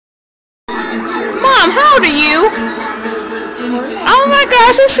Mom, how old are you? Oh my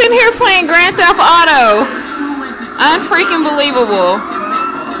gosh, I'm sitting here playing Grand Theft Auto. Unfreaking believable.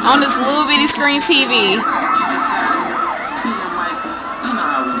 On this little bitty screen TV.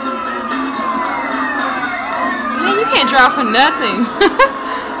 Man, you can't drive for nothing.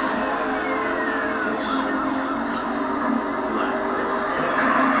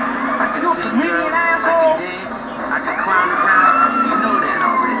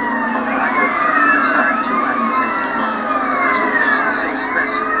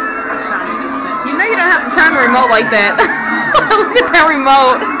 You know you don't have to turn the remote like that. Look at that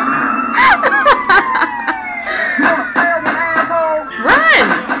remote. Run!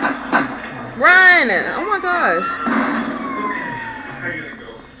 Run! Oh my gosh.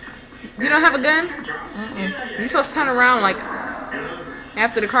 You don't have a gun? You're supposed to turn around like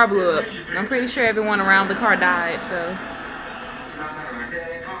after the car blew up. And I'm pretty sure everyone around the car died, so.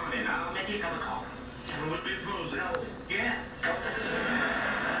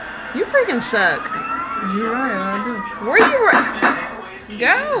 You freaking suck. You're right, I do. Where you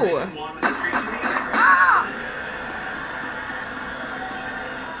go?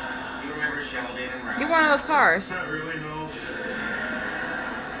 Get one of those cars.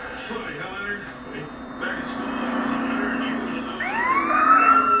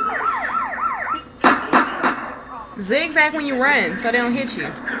 Zigzag when you run so they don't hit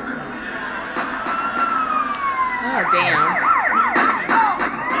you. Oh, damn.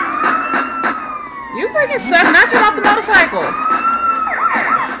 You freaking suck. Knock him off the motorcycle.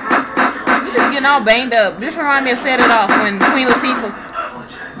 You just getting all banged up. This reminds me of Set It Off when Queen Latifah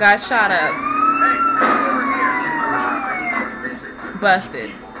got shot up.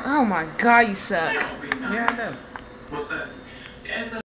 Busted. Oh my god, you suck. Yeah, I know. What's that?